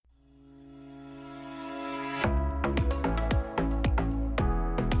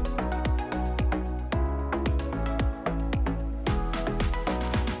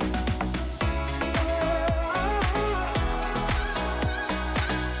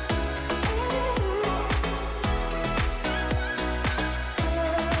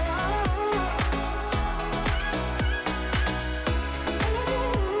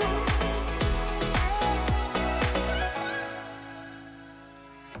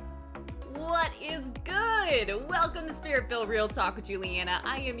What is good? Welcome to Spirit-Filled Real Talk with Juliana.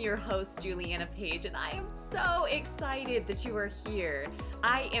 I am your host, Juliana Page, and I am so excited that you are here.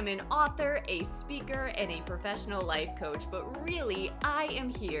 I am an author, a speaker, and a professional life coach, but really, I am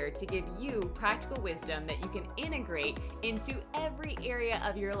here to give you practical wisdom that you can integrate into every area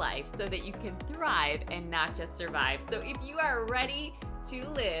of your life so that you can thrive and not just survive. So if you are ready to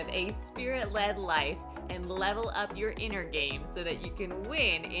live a spirit-led life and level up your inner game so that you can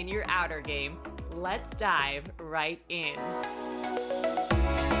win in your outer game, let's dive right in.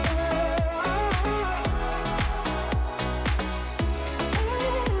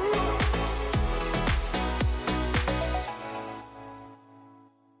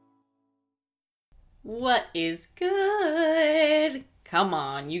 What is good? Come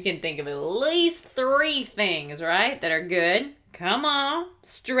on, you can think of at least 3 things, right, that are good. Come on,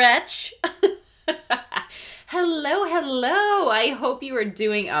 stretch. Hello. I hope you are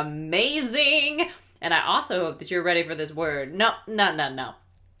doing amazing. And I also hope that you're ready for this word. No.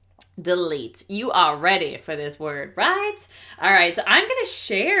 Delete. You are ready for this word, right? All right, so I'm going to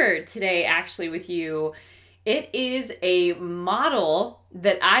share today actually with you. It is a model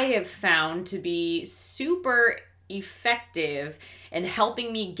that I have found to be super effective in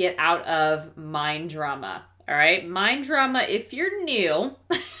helping me get out of mind drama. All right, mind drama, if you're new,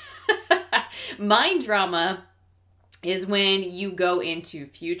 mind drama is when you go into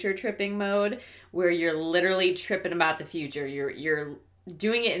future tripping mode where you're literally tripping about the future. You're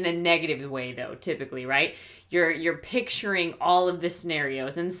doing it in a negative way though, typically, right? You're picturing all of the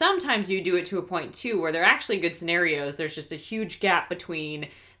scenarios, and sometimes you do it to a point too where they're actually good scenarios. There's just a huge gap between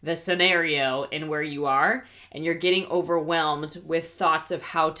the scenario and where you are, and you're getting overwhelmed with thoughts of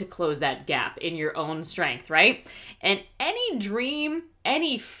how to close that gap in your own strength, right? And any dream,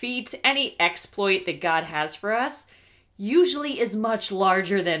 any feat, any exploit that God has for us usually is much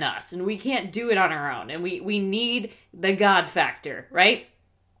larger than us, and we can't do it on our own, and we need the God factor, right?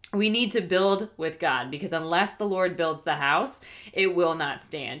 We need to build with God, because unless the Lord builds the house, it will not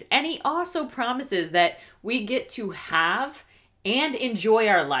stand. And he also promises that we get to have and enjoy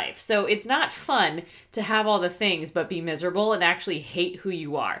our life. So it's not fun to have all the things but be miserable and actually hate who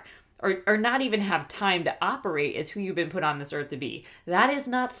you are, or not even have time to operate as who you've been put on this earth to be. That is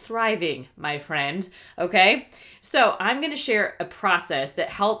not thriving, my friend, okay? So I'm going to share a process that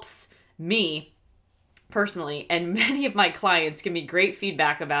helps me personally, and many of my clients give me great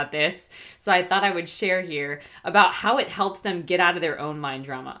feedback about this, so I thought I would share here about how it helps them get out of their own mind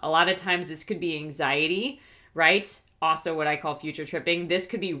drama. A lot of times this could be anxiety, right? Also what I call future tripping. This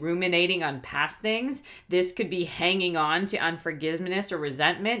could be ruminating on past things. This could be hanging on to unforgiveness or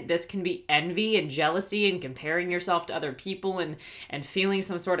resentment. This can be envy and jealousy and comparing yourself to other people and feeling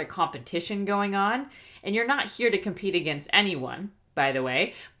some sort of competition going on. And you're not here to compete against anyone, by the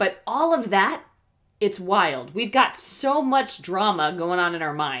way, but all of that, it's wild. We've got so much drama going on in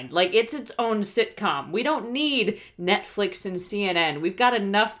our mind. Like, it's its own sitcom. We don't need Netflix and CNN. We've got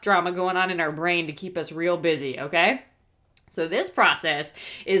enough drama going on in our brain to keep us real busy, okay? So this process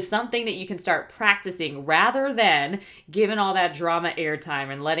is something that you can start practicing rather than giving all that drama airtime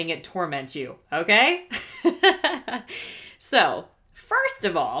and letting it torment you, okay? So, first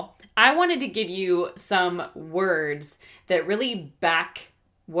of all, I wanted to give you some words that really back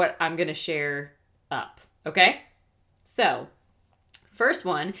what I'm going to share up, okay? So, first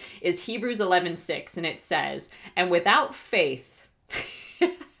one is Hebrews 11:6, and it says, "And without faith,"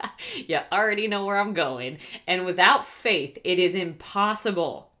 you already know where I'm going, "and without faith, it is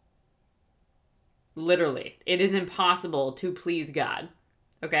impossible," literally, it is impossible to please God,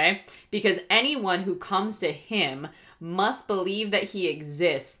 okay? Because anyone who comes to him must believe that he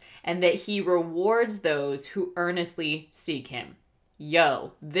exists and that he rewards those who earnestly seek him.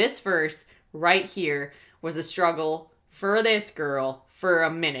 Yo, this verse right here was a struggle for this girl for a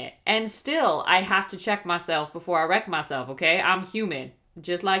minute. And still, I have to check myself before I wreck myself, okay? I'm human,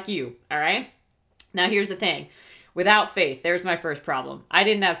 just like you, all right? Now, here's the thing. Without faith, there's my first problem. I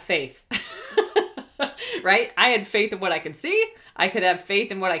didn't have faith, right? I had faith in what I could see. I could have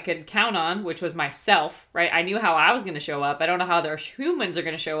faith in what I could count on, which was myself, right? I knew how I was going to show up. I don't know how the humans are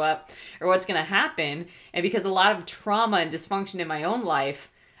going to show up or what's going to happen. And because a lot of trauma and dysfunction in my own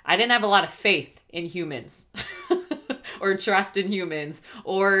life, I didn't have a lot of faith in humans or trust in humans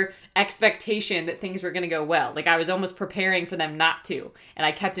or expectation that things were going to go well. Like, I was almost preparing for them not to. And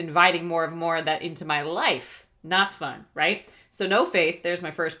I kept inviting more and more of that into my life, Not fun, right? So no faith, there's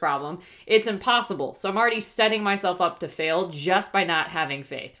my first problem. It's impossible. So I'm already setting myself up to fail just by not having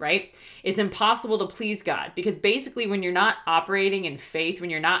faith, right? It's impossible to please God because basically when you're not operating in faith,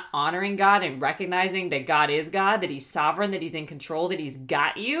 when you're not honoring God and recognizing that God is God, that he's sovereign, that he's in control, that he's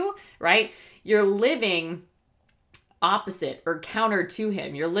got you, right? You're living opposite or counter to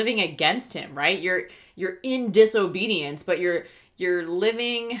him. You're living against him, right? You're in disobedience, but you're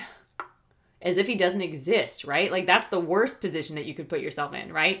living as if he doesn't exist, right? Like that's the worst position that you could put yourself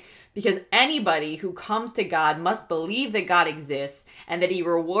in, right? Because anybody who comes to God must believe that God exists and that he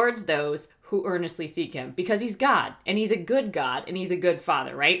rewards those who earnestly seek him because he's God and he's a good God and he's a good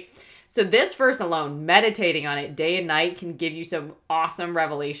father, right? So this verse alone, meditating on it day and night can give you some awesome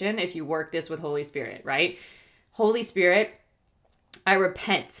revelation if you work this with Holy Spirit, right? Holy Spirit, I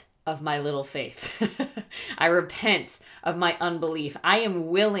repent of my little faith. I repent of my unbelief. I am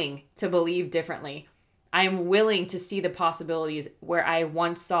willing to believe differently. I am willing to see the possibilities where I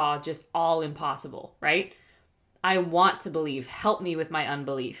once saw just all impossible, right? I want to believe. Help me with my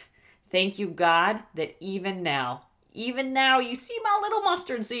unbelief. Thank you, God, that even now, you see my little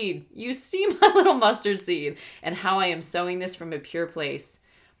mustard seed. You see my little mustard seed and how I am sowing this from a pure place.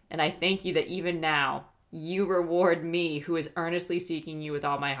 And I thank you that even now, you reward me who is earnestly seeking you with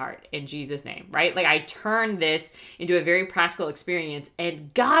all my heart in Jesus' name, right? Like I turn this into a very practical experience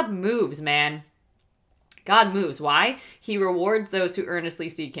and God moves, man. God moves. Why? He rewards those who earnestly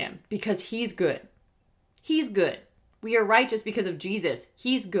seek him because he's good. He's good. We are righteous because of Jesus.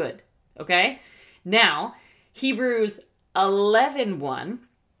 He's good. Okay? Now, Hebrews 11:1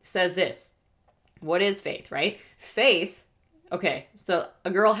 says this. What is faith, right? Faith. Okay, so a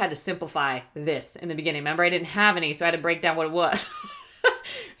girl had to simplify this in the beginning. Remember, I didn't have any, so I had to break down what it was.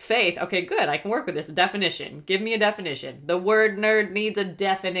 Faith, okay, good. I can work with this. A definition. Give me a definition. The word nerd needs a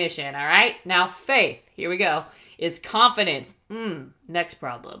definition, all right? Now, faith, here we go, is confidence. Next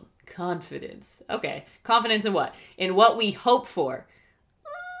problem. Confidence. Okay, confidence in what? In what we hope for.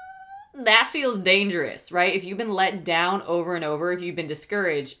 That feels dangerous, right? If you've been let down over and over, if you've been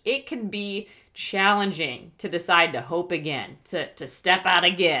discouraged, it can be challenging to decide to hope again, to step out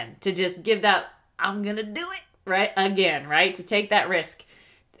again, to just give that, I'm gonna do it, right? Again, right? To take that risk.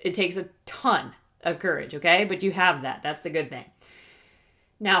 It takes a ton of courage, okay? But you have that. That's the good thing.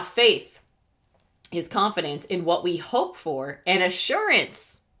 Now, faith is confidence in what we hope for and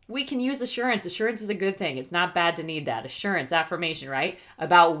assurance. We can use assurance. Assurance is a good thing. It's not bad to need that. Assurance, affirmation, right?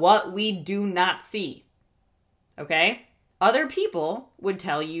 About what we do not see, okay? Other people would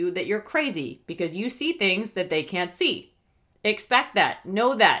tell you that you're crazy because you see things that they can't see. Expect that.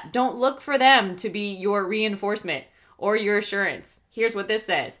 Know that. Don't look for them to be your reinforcement or your assurance. Here's what this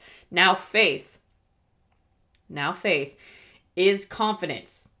says. Now faith is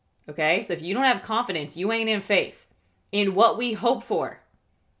confidence. Okay? So if you don't have confidence, you ain't in faith. In what we hope for.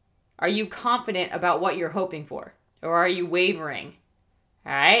 Are you confident about what you're hoping for? Or are you wavering?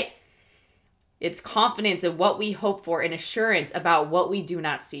 All right? It's confidence in what we hope for and assurance about what we do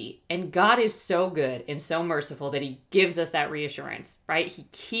not see. And God is so good and so merciful that he gives us that reassurance, right? He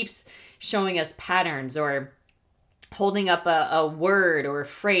keeps showing us patterns or holding up a word or a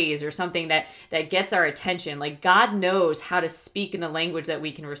phrase or something that gets our attention. Like God knows how to speak in the language that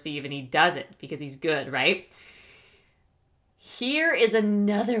we can receive, and he does it because he's good, right? Here is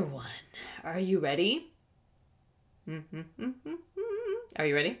another one. Are you ready? Are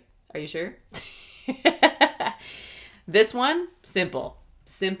you ready? Are you sure? This one, simple.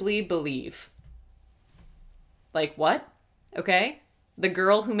 Simply believe. Like what? Okay. The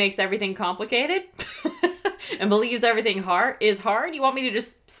girl who makes everything complicated and believes everything is hard. You want me to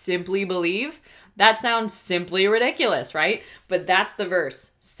just simply believe? That sounds simply ridiculous, right? But that's the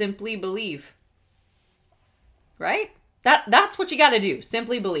verse. Simply believe. Right? That's what you got to do.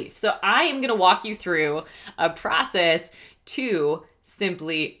 Simply believe. So I am going to walk you through a process to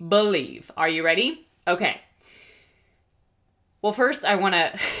simply believe. Are you ready? Okay. Well, first I want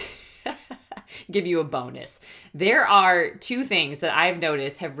to give you a bonus. There are two things that I've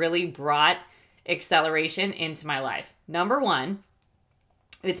noticed have really brought acceleration into my life. Number one,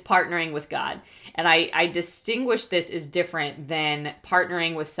 it's partnering with God. And I distinguish this as different than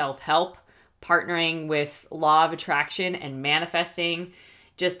partnering with self-help, partnering with law of attraction and manifesting,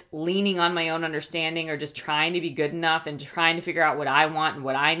 just leaning on my own understanding or just trying to be good enough and trying to figure out what I want and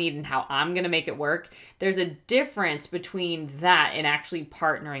what I need and how I'm going to make it work. There's a difference between that and actually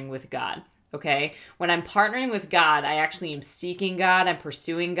partnering with God. Okay. When I'm partnering with God, I actually am seeking God. I'm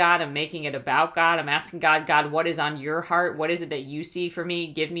pursuing God. I'm making it about God. I'm asking God, God, what is on your heart? What is it that you see for me?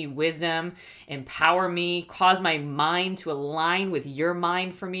 Give me wisdom, empower me, cause my mind to align with your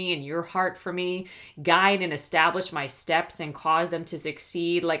mind for me and your heart for me, guide and establish my steps and cause them to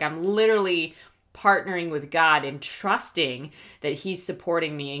succeed. Like I'm literally partnering with God and trusting that he's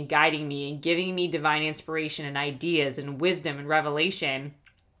supporting me and guiding me and giving me divine inspiration and ideas and wisdom and revelation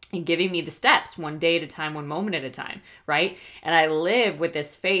and giving me the steps one day at a time, one moment at a time, right? And I live with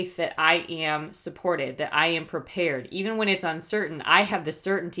this faith that I am supported, that I am prepared. Even when it's uncertain, I have the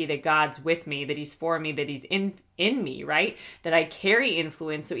certainty that God's with me, that he's for me, that he's in me, right? That I carry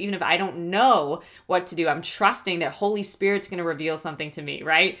influence. So even if I don't know what to do, I'm trusting that Holy Spirit's going to reveal something to me,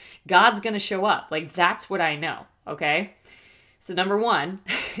 right? God's going to show up. Like that's what I know, okay? So number 1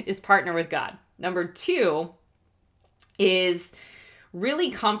 is partner with God. Number 2 is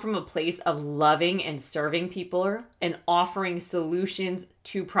really come from a place of loving and serving people and offering solutions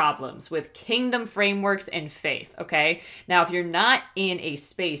to problems with kingdom frameworks and faith, okay? Now, if you're not in a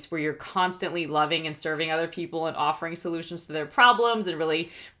space where you're constantly loving and serving other people and offering solutions to their problems and really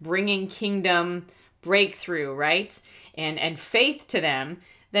bringing kingdom breakthrough, right? And faith to them,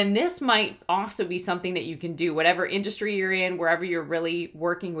 then this might also be something that you can do, whatever industry you're in, wherever you're really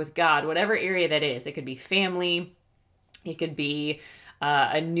working with God, whatever area that is. It could be family, it could be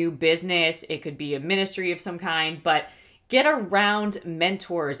a new business, it could be a ministry of some kind, but get around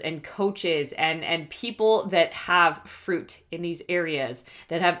mentors and coaches and people that have fruit in these areas,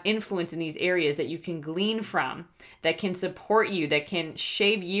 that have influence in these areas that you can glean from, that can support you, that can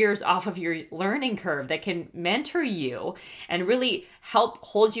shave years off of your learning curve, that can mentor you and really help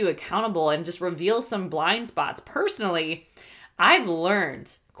hold you accountable and just reveal some blind spots. Personally, I've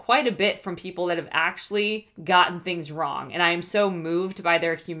learned quite a bit from people that have actually gotten things wrong. And I am so moved by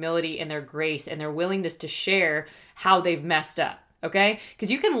their humility and their grace and their willingness to share how they've messed up. Okay? Because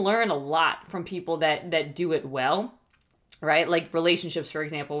you can learn a lot from people that do it well, right? Like relationships, for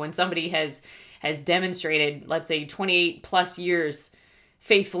example, when somebody has demonstrated, let's say 28 plus years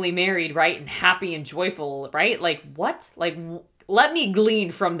faithfully married, right? And happy and joyful, right? Like what? Like let me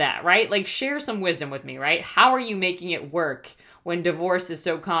glean from that, right? Like share some wisdom with me, right? How are you making it work when divorce is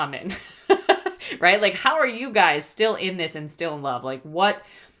so common, right? Like, how are you guys still in this and still in love? Like, what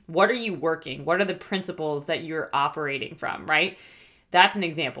are you working? What are the principles that you're operating from, right? That's an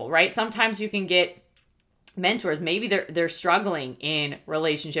example, right? Sometimes you can get mentors. Maybe they're struggling in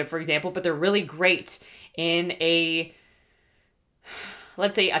relationship, for example, but they're really great in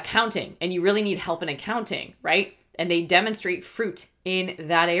let's say accounting, and you really need help in accounting, right? And they demonstrate fruit in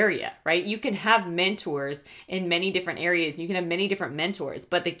that area, right? You can have mentors in many different areas. You can have many different mentors,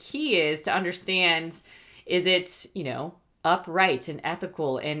 but the key is to understand, is it, upright and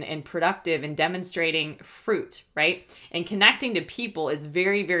ethical and productive and demonstrating fruit, right? And connecting to people is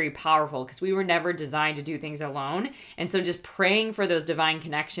very, very powerful because we were never designed to do things alone. And so just praying for those divine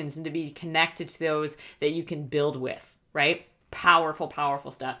connections and to be connected to those that you can build with, right? Powerful, powerful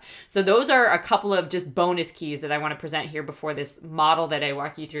stuff. So those are a couple of just bonus keys that I want to present here before this model that I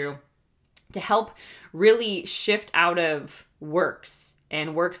walk you through to help really shift out of works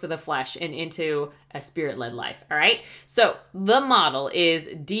and works of the flesh and into a spirit-led life. All right. So the model is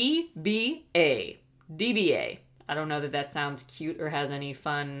DBA. DBA. I don't know that sounds cute or has any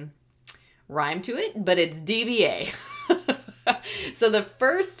fun rhyme to it, but it's DBA. So the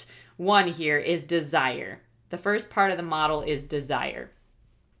first one here is desire. The first part of the model is desire.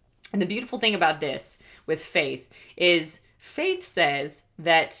 And the beautiful thing about this with faith is faith says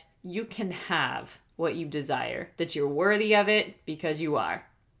that you can have what you desire, that you're worthy of it because you are.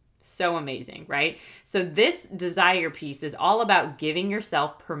 So amazing, right? So this desire piece is all about giving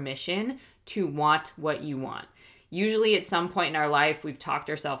yourself permission to want what you want. Usually at some point in our life, we've talked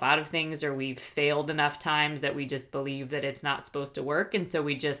ourselves out of things or we've failed enough times that we just believe that it's not supposed to work. And so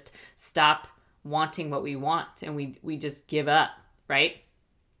we just stop wanting what we want and we just give up, right?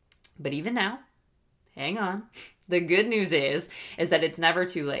 But even now, hang on. The good news is that it's never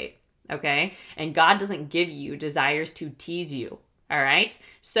too late, okay? And God doesn't give you desires to tease you, all right?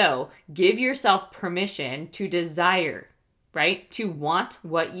 So give yourself permission to desire, right? To want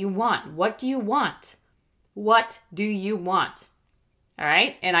what you want. What do you want? What do you want? All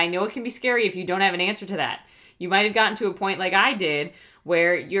right? And I know it can be scary if you don't have an answer to that. You might have gotten to a point like I did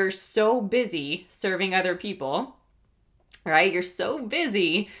where you're so busy serving other people, right? You're so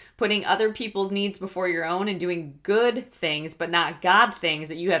busy putting other people's needs before your own and doing good things, but not God things,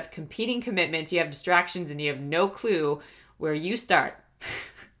 that you have competing commitments, you have distractions, and you have no clue where you start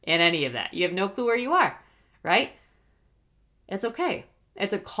in any of that. You have no clue where you are, right? It's okay.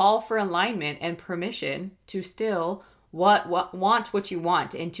 It's a call for alignment and permission to still want what you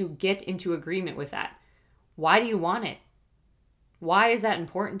want and to get into agreement with that. Why do you want it? Why is that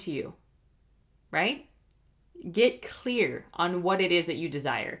important to you? Right? Get clear on what it is that you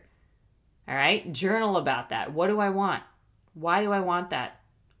desire. All right? Journal about that. What do I want? Why do I want that?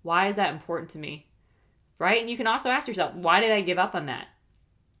 Why is that important to me? Right? And you can also ask yourself, why did I give up on that?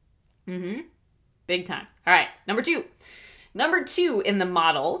 Big time. All right. Number two. Number two in the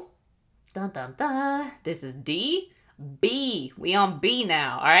model. Dun, dun, dun. This is D. B. We on B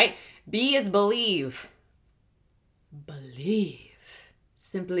now. All right. B is believe. Believe.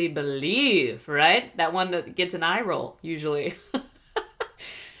 Simply believe, right? That one that gets an eye roll, usually.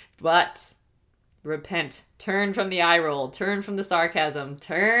 But repent. Turn from the eye roll. Turn from the sarcasm.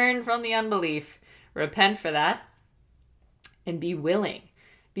 Turn from the unbelief. Repent for that. And be willing.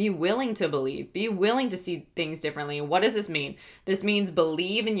 Be willing to believe. Be willing to see things differently. What does this mean? This means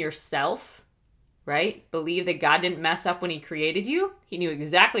believe in yourself, right? Believe that God didn't mess up when he created you. He knew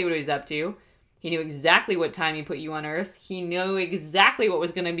exactly what he was up to. He knew exactly what time he put you on earth. He knew exactly what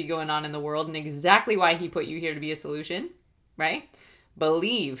was going to be going on in the world and exactly why he put you here to be a solution, right?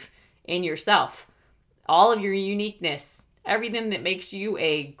 Believe in yourself. All of your uniqueness, everything that makes you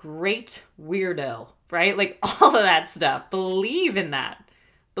a great weirdo, right? Like all of that stuff. Believe in that.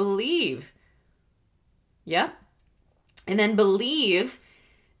 Believe. Yep. And then believe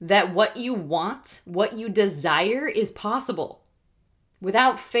that what you want, what you desire is possible.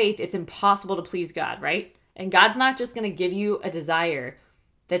 Without faith, it's impossible to please God, right? And God's not just going to give you a desire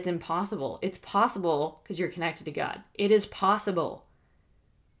that's impossible. It's possible because you're connected to God. It is possible.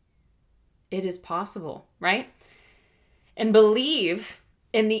 It is possible, right? And believe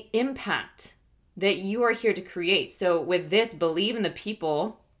in the impact that you are here to create. So with this, believe in the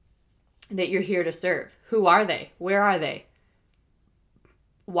people that you're here to serve. Who are they? Where are they?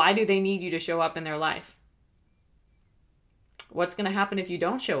 Why do they need you to show up in their life? What's going to happen if you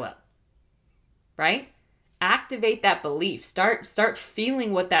don't show up? Right? Activate that belief. Start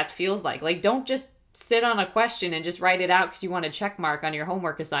feeling what that feels like. Like, don't just sit on a question and just write it out because you want a check mark on your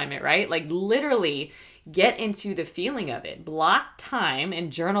homework assignment, right? Like, literally get into the feeling of it. Block time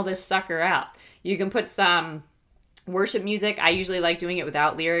and journal this sucker out. You can put some worship music. I usually like doing it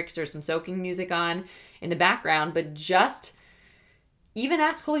without lyrics or some soaking music on in the background, but just even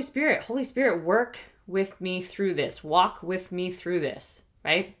ask Holy Spirit, work with me through this. Walk with me through this,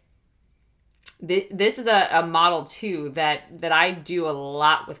 right? This is a model too that I do a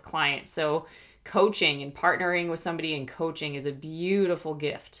lot with clients. So coaching and partnering with somebody in coaching is a beautiful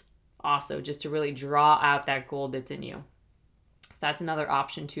gift also, just to really draw out that gold that's in you. So that's another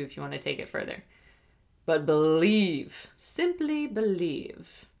option too if you want to take it further. But believe. Simply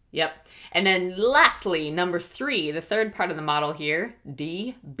believe. Yep. And then lastly, number 3, the third part of the model here,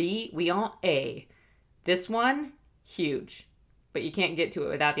 D, B, we on A. This one, huge, but you can't get to it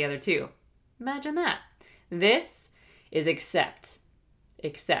without the other two. Imagine that. This is accept.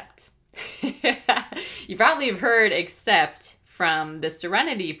 Accept. You probably have heard accept from the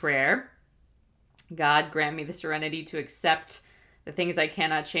serenity prayer. God, grant me the serenity to accept the things I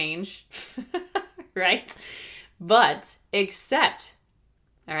cannot change. Right? But accept.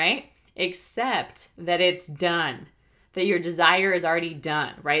 All right? Accept that it's done. That your desire is already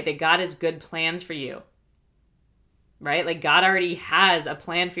done, right? That God has good plans for you. Right? Like God already has a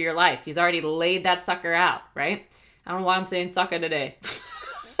plan for your life. He's already laid that sucker out, right? I don't know why I'm saying sucker today.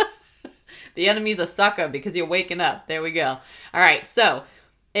 The enemy's a sucker because you're waking up. There we go. All right. So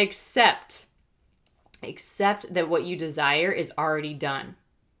accept that what you desire is already done.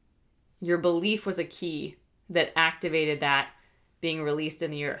 Your belief was a key that activated that being released in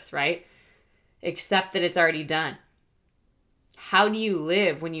the earth, right? Accept that it's already done. How do you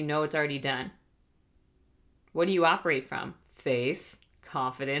live when you know it's already done? What do you operate from? Faith,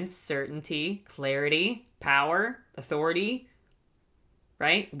 confidence, certainty, clarity, power, authority,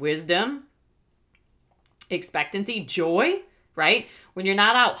 right? Wisdom, expectancy, joy, right? When you're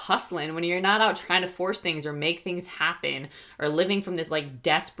not out hustling, when you're not out trying to force things or make things happen or living from this like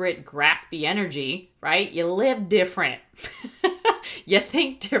desperate, graspy energy, right? You live different. You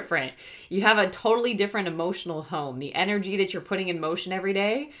think different. You have a totally different emotional home. The energy that you're putting in motion every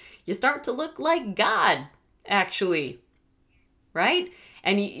day, you start to look like God, actually, right?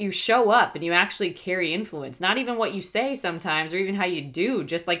 And you show up and you actually carry influence. Not even what you say sometimes or even how you do,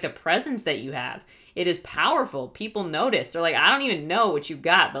 just like the presence that you have. It is powerful. People notice. They're like, I don't even know what you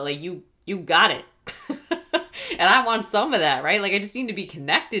got, but like you got it. And I want some of that, right? Like I just need to be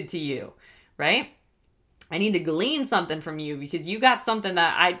connected to you, right? I need to glean something from you because you got something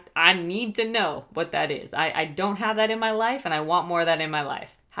that I need to know what that is. I don't have that in my life and I want more of that in my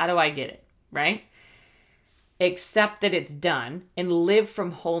life. How do I get it? Right? Accept that it's done and live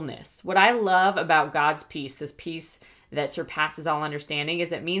from wholeness. What I love about God's peace, this peace that surpasses all understanding,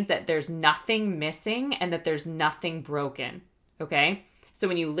 is it means that there's nothing missing and that there's nothing broken. Okay? So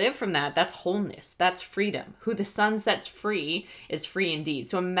when you live from that, that's wholeness. That's freedom. Who the Son sets free is free indeed.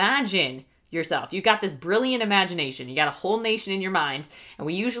 So imagine yourself. You got this brilliant imagination. You got a whole nation in your mind. And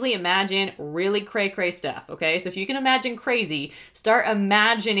we usually imagine really cray-cray stuff, okay? So if you can imagine crazy, start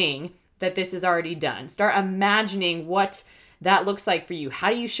imagining that this is already done. Start imagining what that looks like for you. How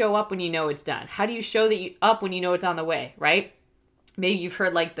do you show up when you know it's done? How do you show that you up when you know it's on the way, right? Maybe you've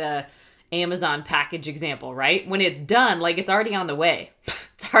heard like the Amazon package example, right? When it's done, like it's already on the way.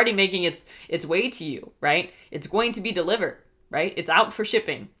 It's already making its way to you, right? It's going to be delivered, right? It's out for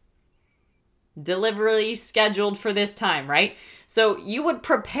shipping. Delivery scheduled for this time, right? So you would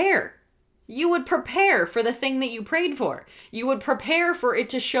prepare. You would prepare for the thing that you prayed for. You would prepare for it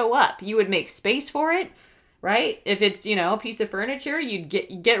to show up. You would make space for it, right? If it's, a piece of furniture, you'd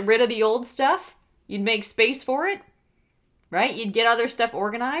get rid of the old stuff. You'd make space for it, right? You'd get other stuff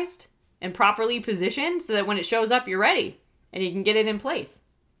organized and properly positioned so that when it shows up, you're ready and you can get it in place.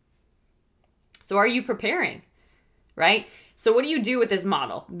 So are you preparing, right? So what do you do with this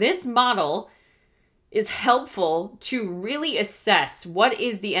model? This model is helpful to really assess what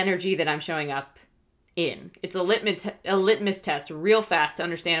is the energy that I'm showing up in. It's a litmus test real fast to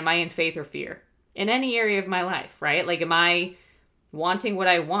understand, am I in faith or fear? In any area of my life, right? Like, am I wanting what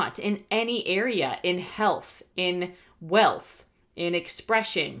I want in any area, in health, in wealth, in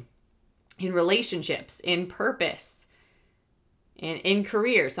expression, in relationships, in purpose, in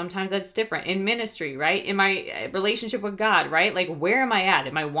career? Sometimes that's different. In ministry, right? In my relationship with God, right? Like, where am I at?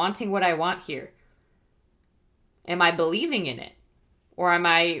 Am I wanting what I want here? Am I believing in it? Or am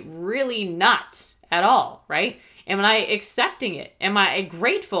I really not at all, right? Am I accepting it? Am I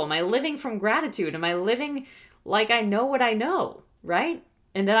grateful? Am I living from gratitude? Am I living like I know what I know, right?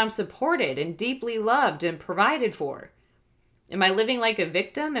 And that I'm supported and deeply loved and provided for? Am I living like a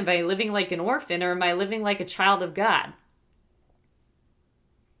victim? Am I living like an orphan? Or am I living like a child of God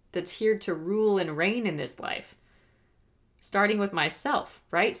that's here to rule and reign in this life? Starting with myself,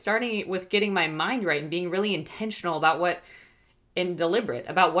 right? Starting with getting my mind right and being really intentional about and deliberate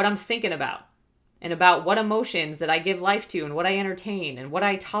about what I'm thinking about and about what emotions that I give life to and what I entertain and what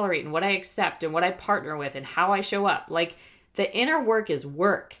I tolerate and what I accept and what I partner with and how I show up. Like, the inner work is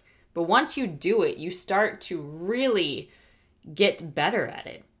work, but once you do it, you start to really get better at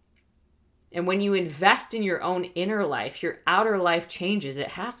it. And when you invest in your own inner life, your outer life changes. It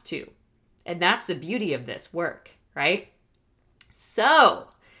has to. And that's the beauty of this work, right? So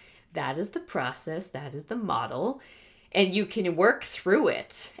that is the process. That is the model. And you can work through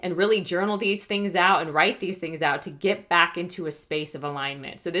it and really journal these things out and write these things out to get back into a space of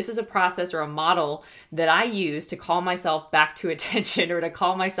alignment. So this is a process or a model that I use to call myself back to attention or to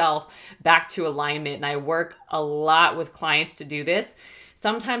call myself back to alignment. And I work a lot with clients to do this.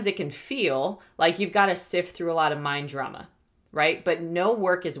 Sometimes it can feel like you've got to sift through a lot of mind drama, right? But no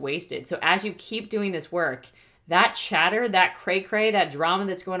work is wasted. So as you keep doing this work, that chatter, that cray-cray, that drama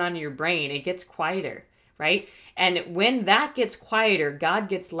that's going on in your brain, it gets quieter, right? And when that gets quieter, God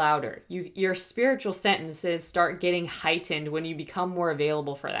gets louder. Your spiritual sentences start getting heightened when you become more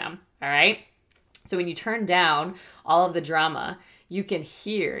available for them, all right? So when you turn down all of the drama, you can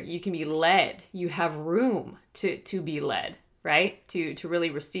hear, you can be led. You have room to be led, right? To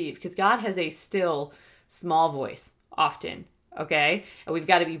really receive, because God has a still, small voice often, okay? And we've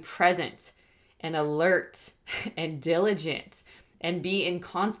got to be present and alert and diligent and be in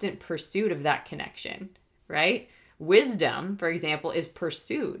constant pursuit of that connection, right? Wisdom, for example, is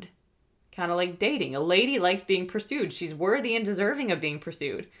pursued, kind of like dating. A lady likes being pursued. She's worthy and deserving of being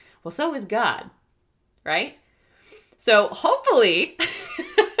pursued. Well, so is God, right? So hopefully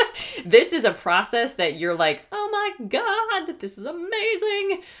this is a process that you're like, oh my God, this is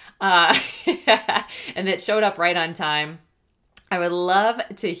amazing. And it showed up right on time. I would love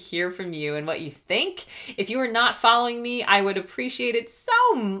to hear from you and what you think. If you are not following me, I would appreciate it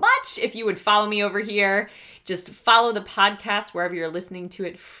so much if you would follow me over here. Just follow the podcast wherever you're listening to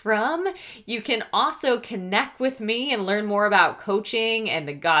it from. You can also connect with me and learn more about coaching and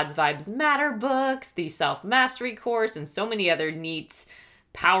the God's Vibes Matter books, the Self-Mastery course, and so many other neat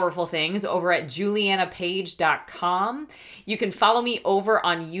powerful things over at julianapage.com. You can follow me over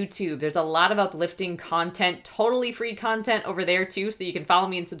on YouTube. There's a lot of uplifting content, totally free content over there too. So you can follow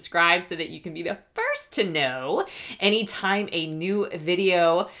me and subscribe so that you can be the first to know anytime a new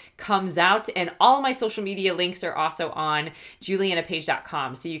video comes out. And all my social media links are also on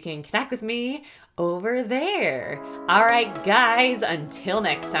julianapage.com. So you can connect with me over there. All right, guys, until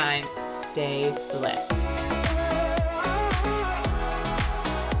next time, stay blessed.